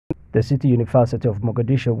The City University of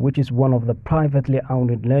Mogadishu, which is one of the privately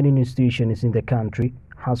owned learning institutions in the country,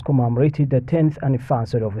 has commemorated the 10th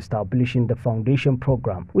anniversary of establishing the foundation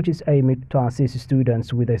program, which is aimed to assist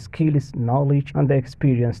students with the skills, knowledge and the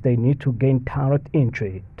experience they need to gain direct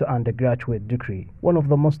entry to undergraduate degree. One of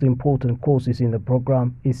the most important courses in the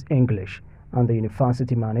program is English, and the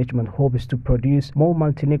university management hopes to produce more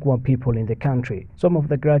multilingual people in the country. Some of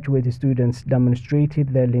the graduate students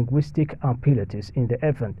demonstrated their linguistic abilities in the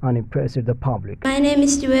event and impressed the public. My name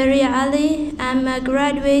is Juwaria Ali. I'm a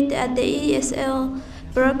graduate at the ESL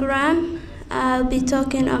program. I'll be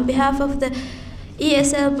talking on behalf of the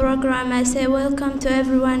ESL program. I say welcome to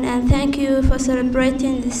everyone and thank you for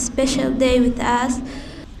celebrating this special day with us.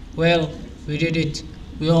 Well, we did it.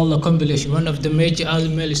 We all accomplished one of the major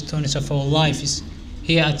milestones of our lives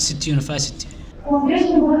here at City University.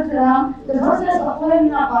 Foundation program, the process of learning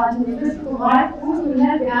about university life will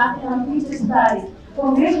help us in future study.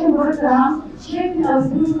 Foundation program, shaping our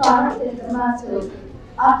new character in the master.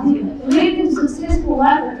 Leading successful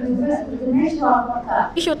life at university with the nation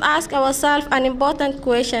of We should ask ourselves an important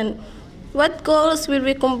question. What goals will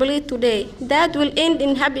we complete today that will end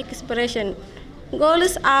in happy expression?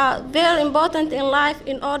 Goals are very important in life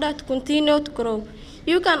in order to continue to grow.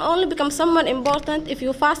 You can only become someone important if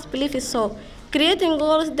you first believe it so. Creating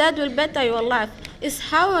goals that will better your life is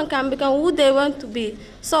how one can become who they want to be.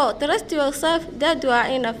 So trust yourself that you are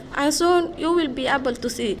enough, and soon you will be able to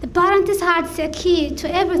see. The parent's heart is a key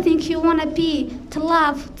to everything you want to be, to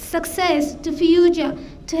love, to success, to future,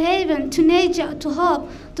 to heaven, to nature, to hope,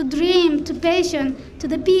 to dream, to passion, to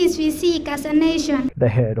the peace we seek as a nation. The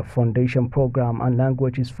head of Foundation Program and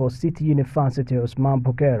Languages for City University, Osman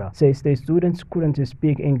Bokera, says the students couldn't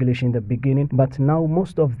speak English in the beginning, but now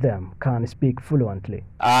most of them can speak fluently.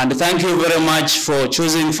 And thank you very much for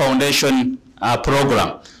choosing Foundation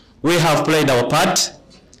Program. We have played our part.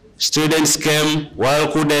 Students came while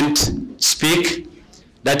couldn't speak.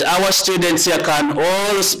 That our students here can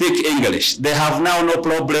all speak English. They have now no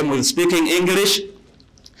problem with speaking English.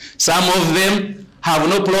 Some of them have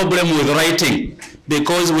no problem with writing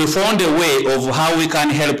because we found a way of how we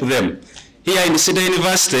can help them. Here in City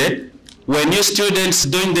University, when new students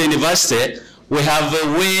join the university, we have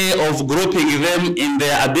a way of grouping them in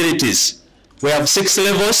their abilities. We have 6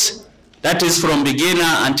 levels, that is from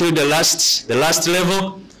beginner until the last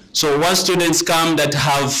level. So once students come that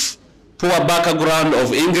have poor background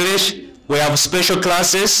of English, we have special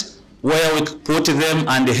classes where we put them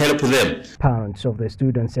and help them. Parents of the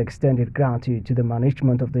students extended gratitude to the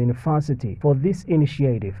management of the university for this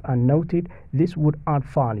initiative and noted this would add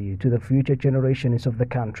value to the future generations of the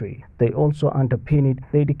country. They also underpinned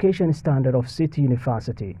the education standard of City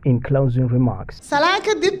University. In closing remarks, salaan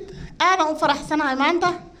kadib aad aan u faraxsanahay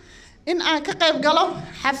maanta in aan ka qayb galo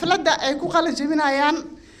xafladda ay ku qalin jebinayaan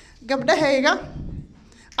gabdhahayga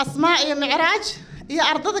Asmaa iyo Micraaj iyo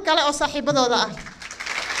ardada kale oo saaxiibadooda ah.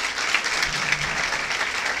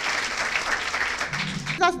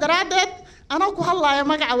 Sidaas daraadeed anoo ku hadlayo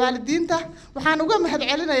magaca waalidiinta waxaan uga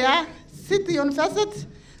mahadcelinayaa City University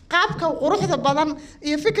qaabka quruxda badan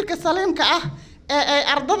iyo fikirka saliimka ah ee ay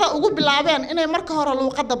ardada ugu bilaabeen inay marka hore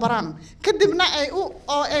luqadda baraan kadibna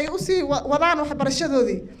ay u sii wadaan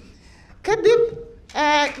waxbarashadoodii. Kadib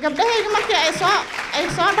gabdhahayga markii ay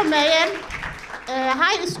soo dhameeyeen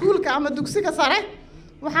high school ka ama dugsiga sare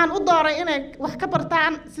waxaan u dooray inay wax ka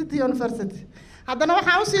bartaan City University. Haddana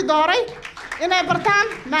waxaan u sii dooray inay bartaan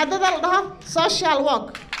maadada la dhaho social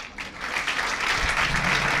work.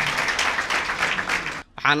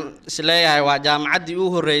 Waxaan isleeyahay waa jaamacaddii ugu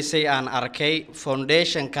horeysay aan arkay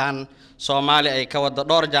foundation-kan Soomaaliya ay ka wada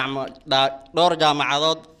dhowr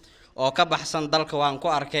jaamacadood oo ka baxsan dalka waan ku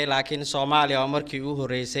arkay, laakiin Soomaaliya waa markii ugu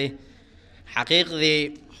horeysay. Xaqiiqdii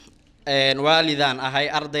waalidaan ahay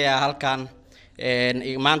ardaya halkan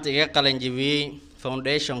maanta iga qalin jebiyay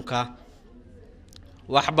foundation-ka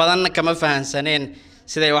wax badan kama fahansaneen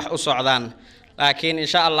siday wax u socdaan, laakiin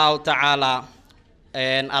insha Allah taala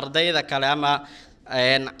ardayda kale ama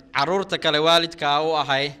caruurta kale waalidka u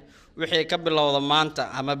ahay wixii ka bilowda maanta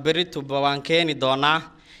ama berito baan keeni doonaa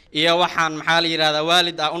iyo waxaan maxaa la yiraahdaa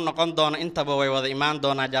waalid u noqon doona intaba way wada imaan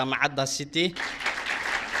doonaa jaamacadda City.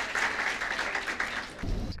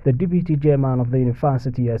 The deputy chairman of the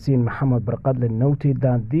university, Yasin Muhammad Barqadle, noted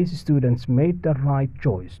that these students made the right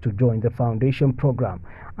choice to join the foundation program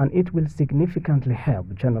and it will significantly help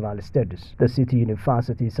general studies. The City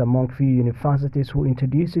University is among few universities who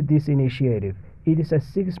introduced this initiative. It is a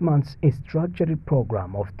 6-month structured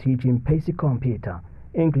program of teaching basic computer,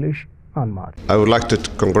 English and math. I would like to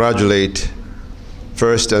congratulate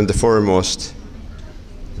first and foremost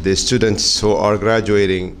the students who are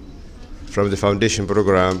graduating from the foundation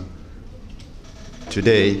program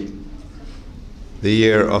today, the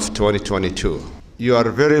year of 2022. You are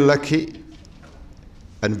very lucky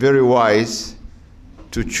and very wise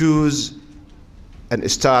to choose and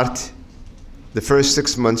start the first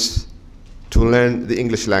 6 months to learn the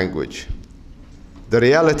English language. The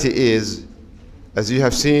reality is, as you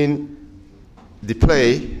have seen the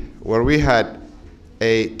play where we had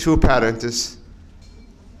two parents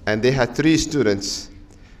and they had 3 students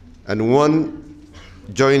and one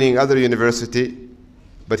joining other university,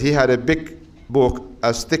 but he had a big book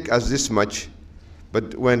as thick as this much.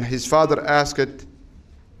 But when his father asked it,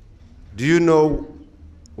 do you know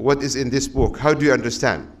what is in this book? How do you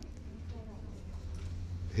understand?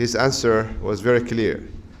 His answer was very clear.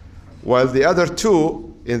 While the other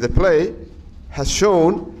 2 in the play has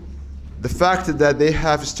shown the fact that they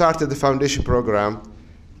have started the foundation program,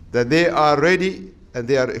 that they are ready and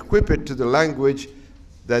they are equipped to the language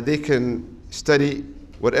that they can study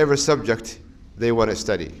whatever subject they want to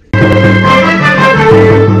study.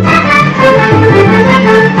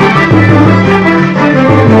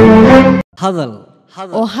 Hadal.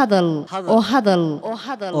 oo hadal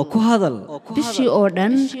oo ku hadal bishii oo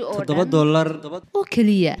dhan $7 oo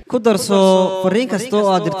kaliya ku darso fariin kasta oo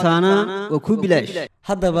aad dirtaana waa ku bilaash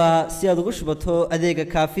haddaba si aad ugu shubato adeega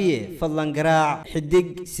kaafiye fadlan garaac xidig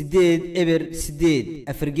 8 eber 8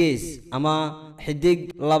 afargees ama xidig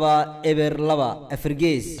 2 eber 2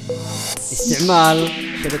 afargees isticmaal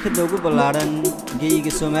shabakada ugu ballaaran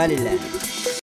geyga Soomaaliland.